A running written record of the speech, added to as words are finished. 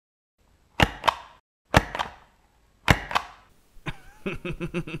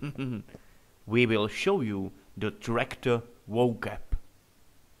We will show you the tractor vocab.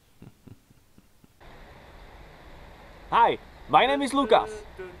 Hi, my name is Lucas.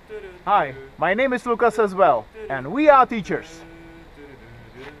 Hi, my name is Lucas as well, and we are teachers.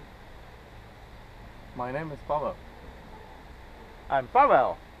 My name is Pavel. And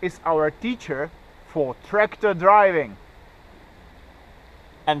Pavel is our teacher for tractor driving.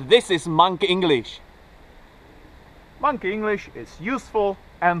 And this is Monkey English. Monkey English is useful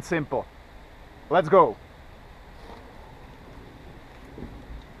and simple. Let's go!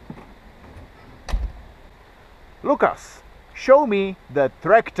 Lucas, show me the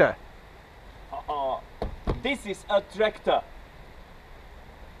tractor. This is a tractor.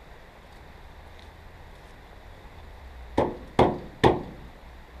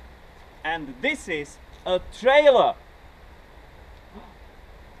 And this is a trailer.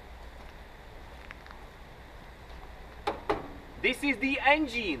 This is the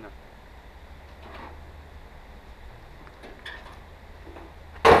engine.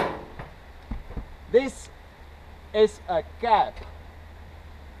 This is a cab.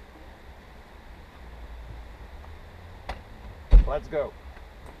 Let's go.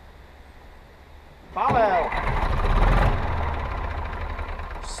 Pavel!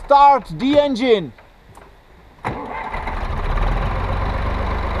 Start the engine.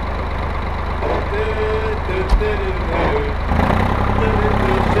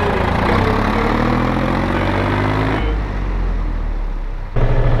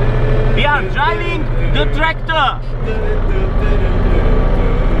 We are driving the tractor.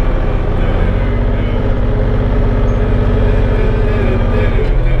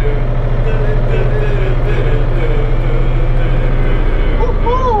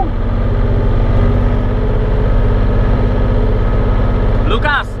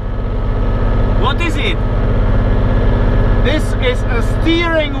 Lucas, what is it? This is a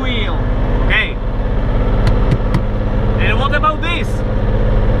steering wheel. Okay. And what about this?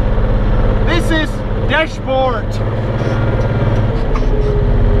 This is dashboard.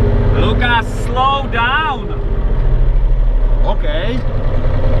 Lucas, slow down. Okay.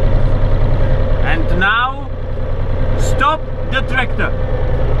 And now, stop the tractor.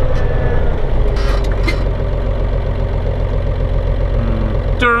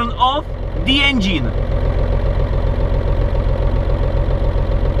 Turn off the engine.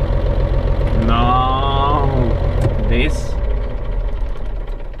 No, this.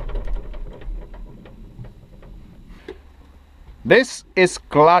 This is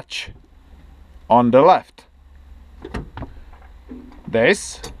clutch on the left.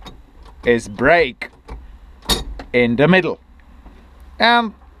 This is brake in the middle.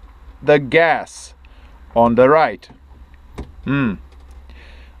 And the gas on the right.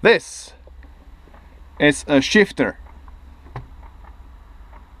 This is a shifter.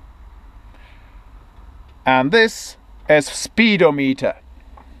 And this is speedometer.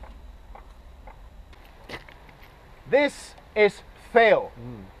 This is fail.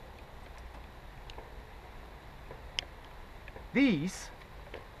 These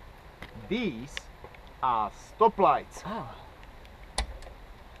are stoplights.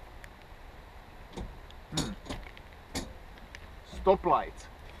 Stoplights.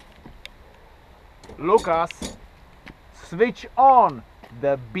 Lucas, switch on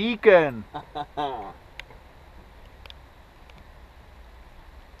the beacon.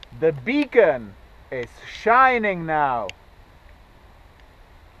 The beacon is shining now.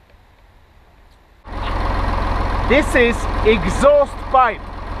 This is exhaust pipe.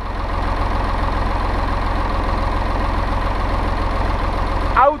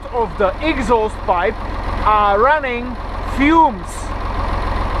 Out of the exhaust pipe are running fumes.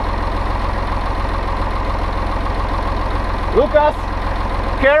 Lucas,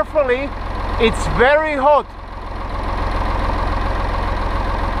 carefully, it's very hot.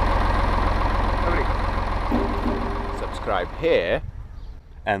 Subscribe here,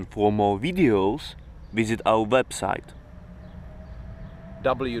 and for more videos visit our website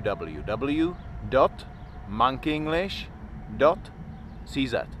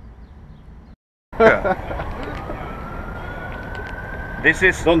www.monkeyenglish.cz. This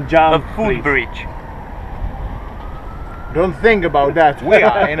is Don't jump, a food please. bridge. Don't think about that, we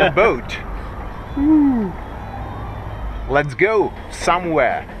are in a boat. Let's go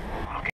somewhere.